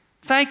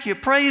 Thank you.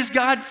 Praise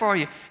God for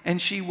you.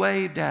 And she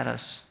waved at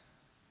us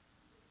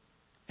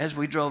as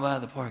we drove out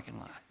of the parking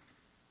lot.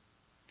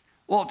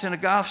 Walked in a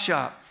golf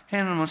shop,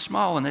 handed them a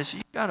small one. They said,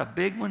 you got a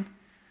big one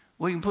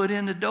we can put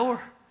in the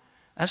door?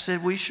 I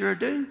said, we sure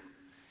do.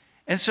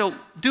 And so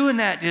doing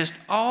that just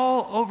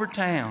all over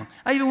town.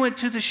 I even went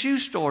to the shoe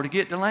store to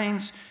get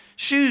Delane's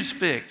shoes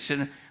fixed.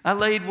 And I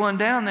laid one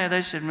down there.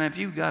 They said, man, if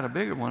you've got a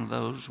bigger one of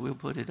those, we'll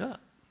put it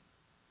up.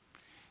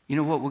 You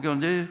know what we're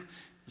going to do?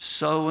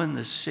 Sowing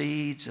the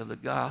seeds of the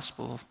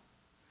gospel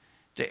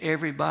to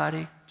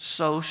everybody,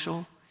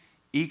 social,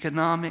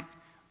 economic,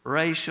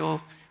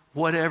 racial,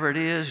 whatever it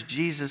is.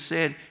 Jesus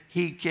said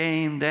he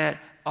came that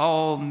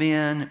all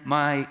men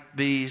might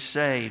be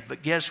saved.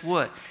 But guess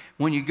what?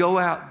 When you go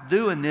out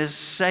doing this,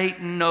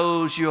 Satan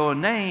knows your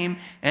name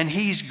and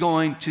he's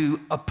going to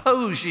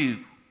oppose you.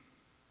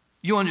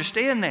 You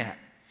understand that?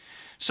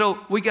 So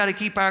we got to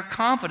keep our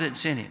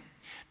confidence in him.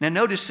 Now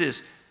notice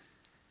this.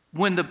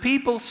 When the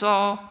people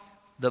saw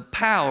the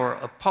power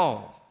of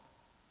Paul,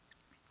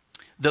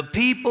 the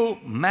people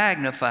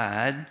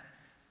magnified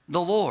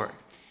the Lord.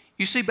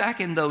 You see,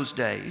 back in those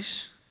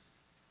days,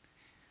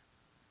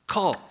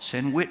 cults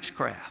and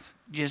witchcraft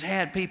just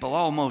had people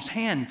almost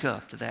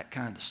handcuffed to that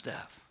kind of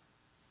stuff.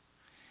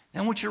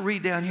 Now I want you to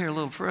read down here a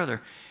little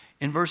further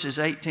in verses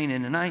 18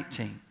 and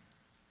 19.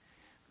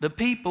 The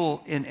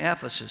people in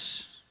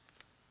Ephesus,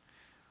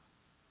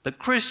 the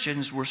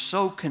Christians, were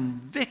so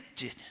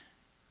convicted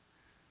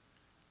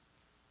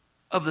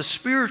of the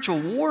spiritual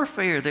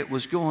warfare that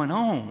was going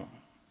on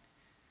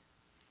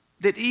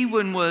that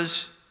even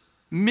was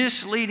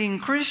misleading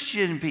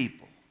Christian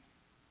people.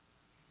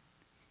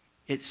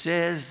 It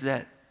says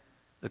that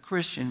the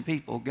Christian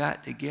people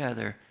got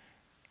together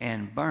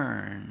and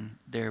burned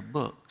their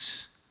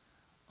books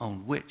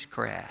on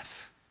witchcraft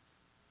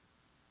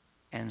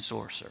and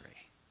sorcery.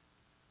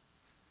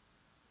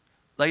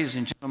 Ladies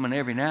and gentlemen,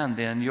 every now and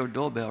then your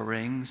doorbell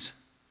rings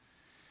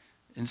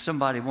and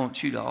somebody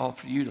wants you to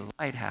offer you the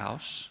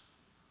lighthouse.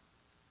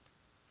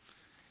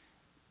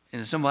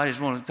 And somebody's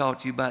wanting to talk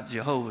to you about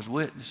Jehovah's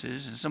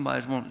Witnesses, and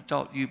somebody's wanting to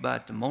talk to you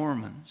about the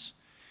Mormons.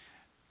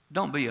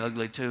 Don't be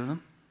ugly to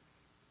them.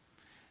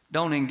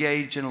 Don't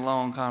engage in a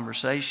long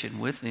conversation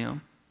with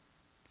them.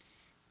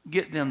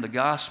 Get them the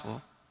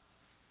gospel.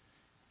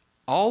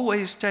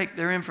 Always take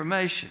their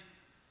information.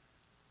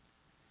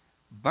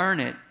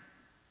 Burn it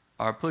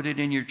or put it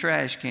in your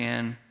trash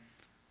can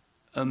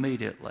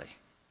immediately.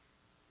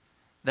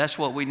 That's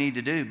what we need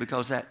to do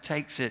because that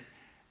takes it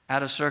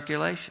out of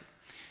circulation.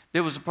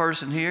 There was a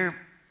person here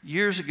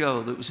years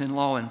ago that was in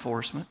law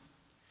enforcement,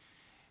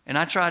 and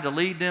I tried to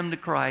lead them to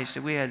Christ,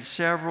 and we had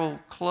several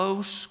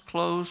close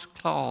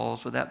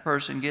calls with that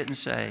person getting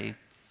saved.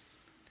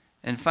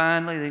 And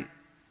finally,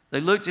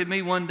 they looked at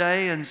me one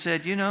day and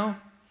said, you know,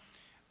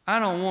 I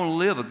don't want to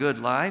live a good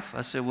life.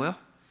 I said, well,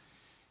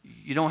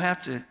 you don't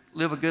have to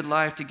live a good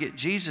life to get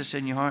Jesus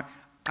in your heart.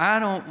 I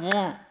don't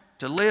want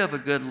to live a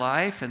good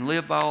life and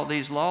live by all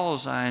these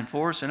laws I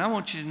enforce, and I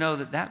want you to know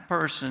that that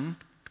person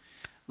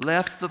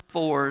left the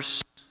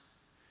force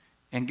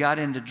and got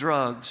into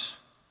drugs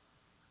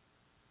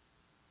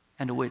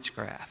and to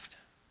witchcraft.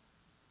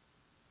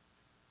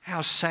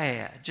 How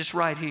sad, just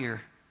right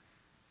here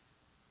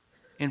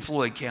in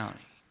Floyd County.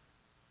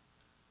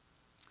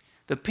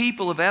 The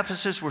people of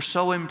Ephesus were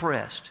so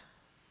impressed.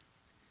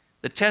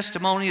 The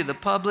testimony of the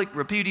public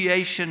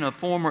repudiation of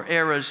former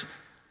eras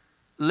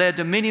led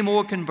to many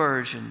more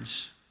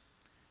conversions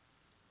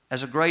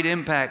as a great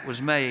impact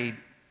was made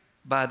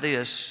by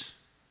this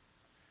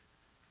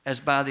as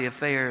by the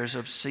affairs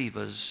of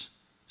Siva's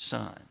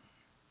son.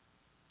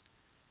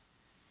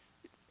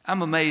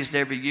 I'm amazed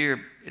every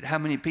year at how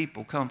many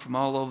people come from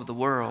all over the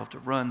world to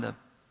run the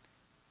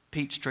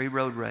Peachtree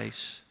Road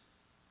Race.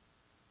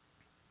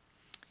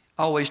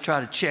 I always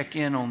try to check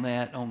in on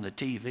that on the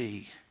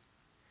TV.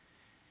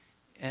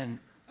 And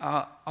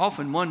I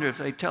often wonder if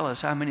they tell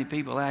us how many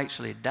people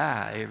actually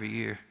die every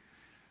year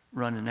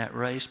running that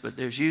race, but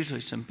there's usually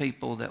some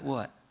people that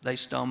what? They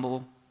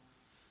stumble,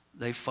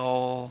 they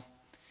fall.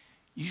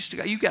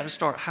 You got to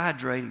start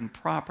hydrating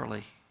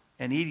properly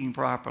and eating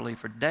properly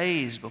for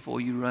days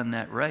before you run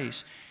that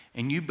race,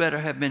 and you better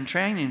have been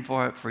training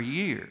for it for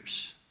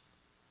years.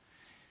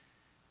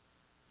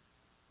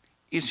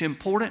 It's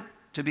important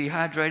to be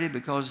hydrated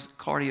because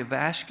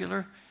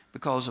cardiovascular,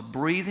 because of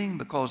breathing,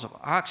 because of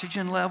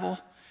oxygen level,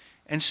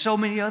 and so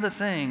many other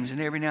things. And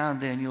every now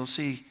and then you'll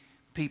see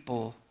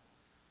people,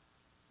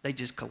 they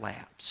just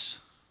collapse.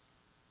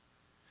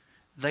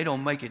 They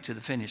don't make it to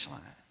the finish line.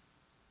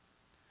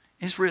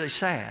 It's really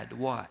sad to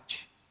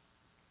watch.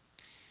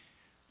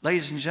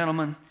 Ladies and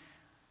gentlemen,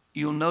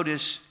 you'll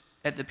notice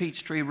at the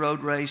Peachtree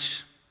Road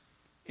Race,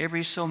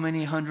 every so many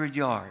 100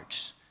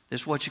 yards,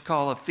 there's what you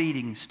call a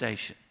feeding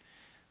station.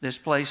 There's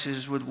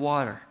places with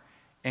water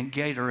and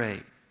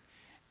Gatorade.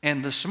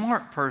 And the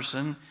smart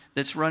person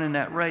that's running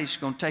that race is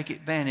going to take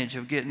advantage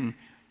of getting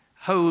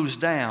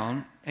hosed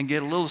down and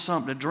get a little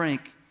something to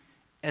drink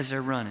as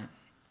they're running.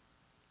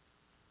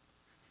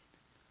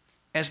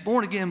 As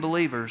born-again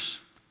believers,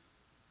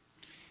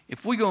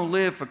 if we're going to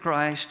live for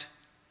Christ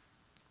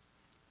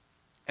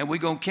and we're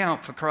going to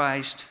count for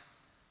Christ,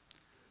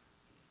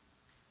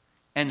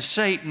 and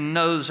Satan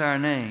knows our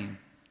name,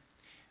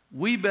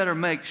 we better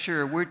make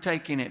sure we're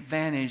taking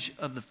advantage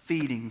of the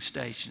feeding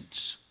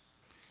stations.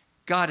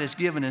 God has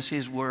given us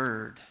His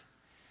Word.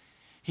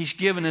 He's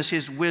given us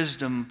His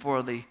wisdom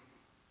for the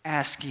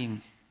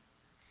asking.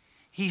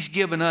 He's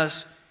given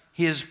us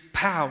His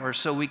power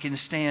so we can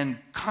stand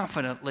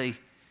confidently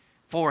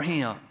for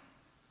Him.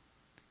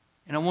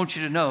 And I want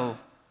you to know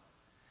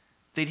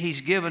that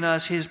He's given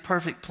us His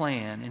perfect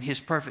plan and His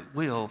perfect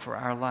will for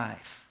our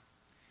life.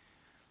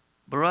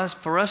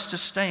 For us to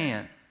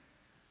stand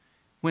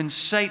when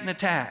Satan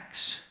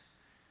attacks,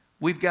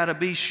 we've got to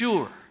be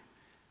sure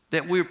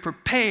that we're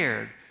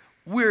prepared,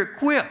 we're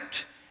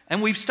equipped,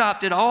 and we've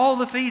stopped at all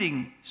the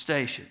feeding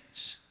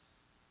stations.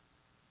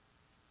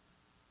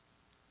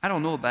 I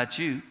don't know about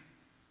you.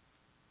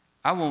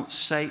 I want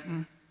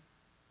Satan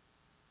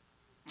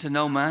to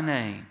know my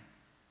name,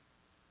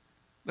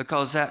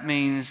 because that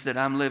means that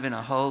I'm living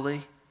a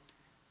holy,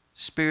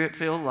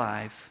 Spirit-filled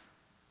life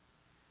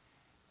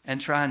and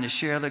trying to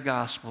share the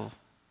gospel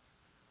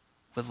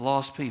with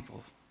lost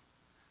people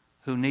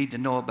who need to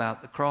know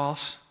about the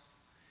cross,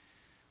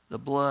 the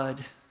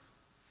blood,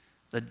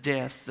 the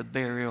death, the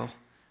burial,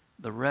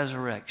 the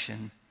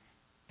resurrection,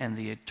 and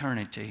the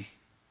eternity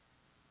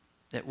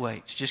that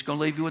waits. Just going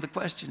to leave you with a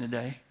question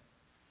today.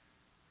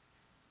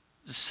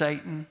 Does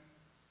Satan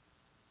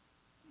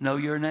know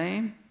your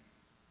name?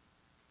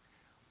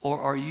 Or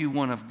are you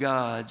one of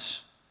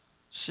God's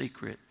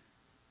secret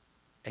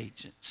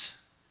agents?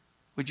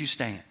 Would you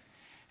stand?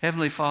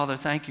 Heavenly Father,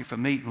 thank you for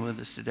meeting with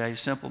us today.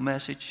 Simple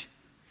message,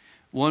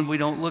 one we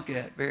don't look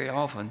at very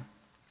often.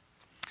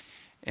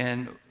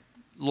 And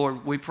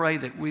Lord, we pray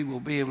that we will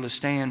be able to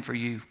stand for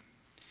you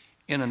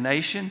in a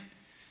nation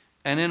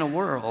and in a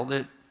world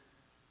that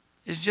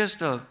is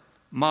just a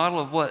model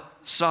of what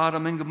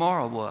Sodom and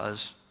Gomorrah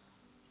was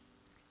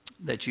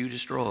that you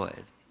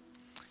destroyed.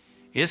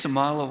 It's a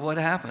model of what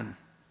happened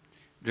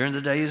during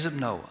the days of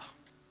Noah.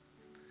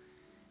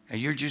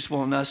 And you're just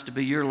wanting us to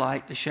be your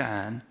light to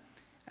shine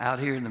out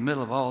here in the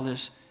middle of all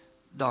this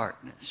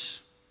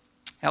darkness.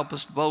 Help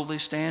us to boldly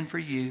stand for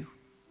you.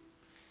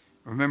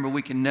 Remember,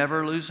 we can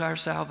never lose our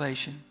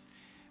salvation.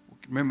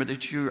 Remember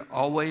that you're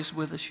always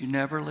with us. You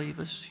never leave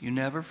us. You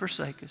never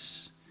forsake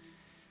us.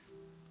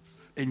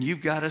 And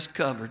you've got us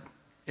covered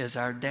as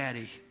our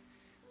daddy,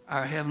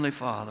 our Heavenly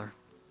Father,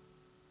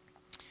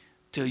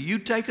 till you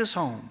take us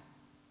home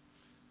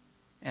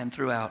and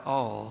throughout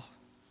all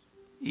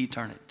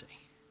eternity.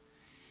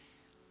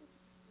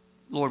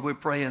 Lord, we're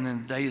praying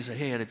in the days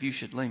ahead, if you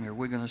should linger,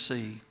 we're going to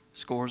see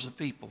scores of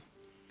people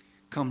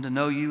come to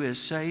know you as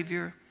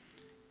Savior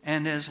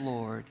and as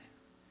Lord.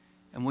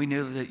 And we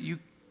know that you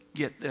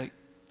get the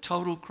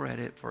total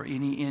credit for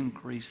any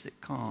increase that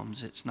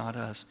comes. It's not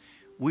us.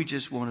 We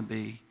just want to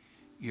be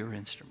your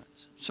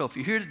instruments. So if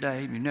you're here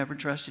today and you never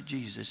trusted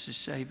Jesus as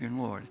Savior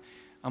and Lord,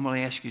 I'm going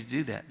to ask you to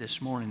do that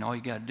this morning. All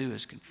you got to do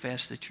is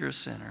confess that you're a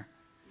sinner,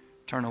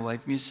 turn away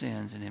from your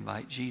sins, and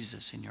invite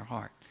Jesus in your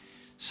heart.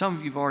 Some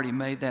of you have already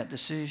made that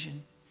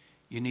decision.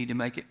 You need to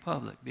make it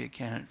public. Be a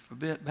candidate for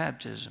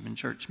baptism and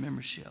church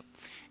membership.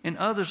 And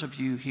others of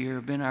you here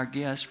have been our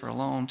guests for a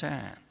long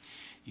time.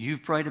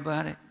 You've prayed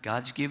about it.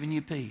 God's given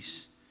you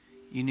peace.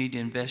 You need to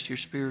invest your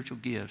spiritual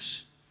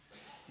gifts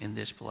in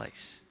this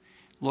place.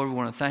 Lord, we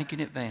want to thank you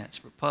in advance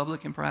for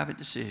public and private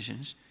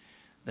decisions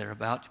that are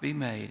about to be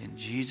made. In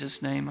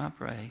Jesus' name I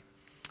pray.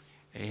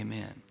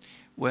 Amen.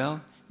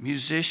 Well,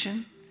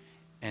 musician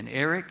and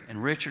Eric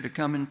and Richard are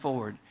coming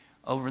forward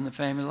over in the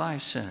Family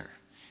Life Center.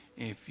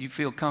 If you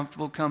feel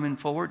comfortable coming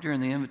forward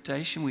during the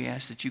invitation, we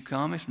ask that you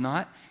come. If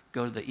not,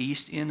 go to the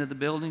east end of the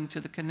building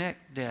to the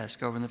Connect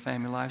desk over in the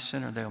Family Life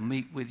Center. They'll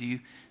meet with you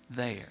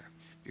there.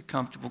 If you're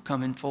comfortable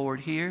coming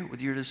forward here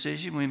with your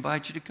decision, we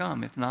invite you to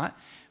come. If not,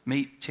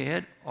 meet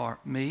Ted or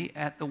me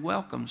at the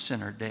Welcome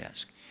Center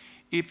desk.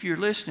 If you're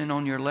listening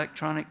on your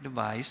electronic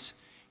device,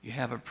 you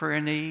have a prayer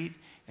need,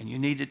 and you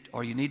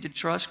need to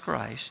trust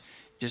Christ,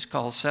 just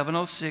call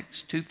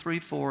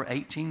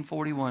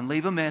 706-234-1841.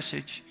 Leave a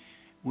message.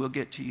 We'll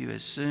get to you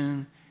as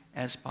soon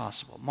as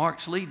possible.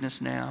 Mark's leading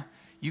us now.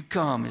 You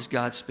come as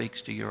God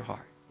speaks to your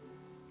heart.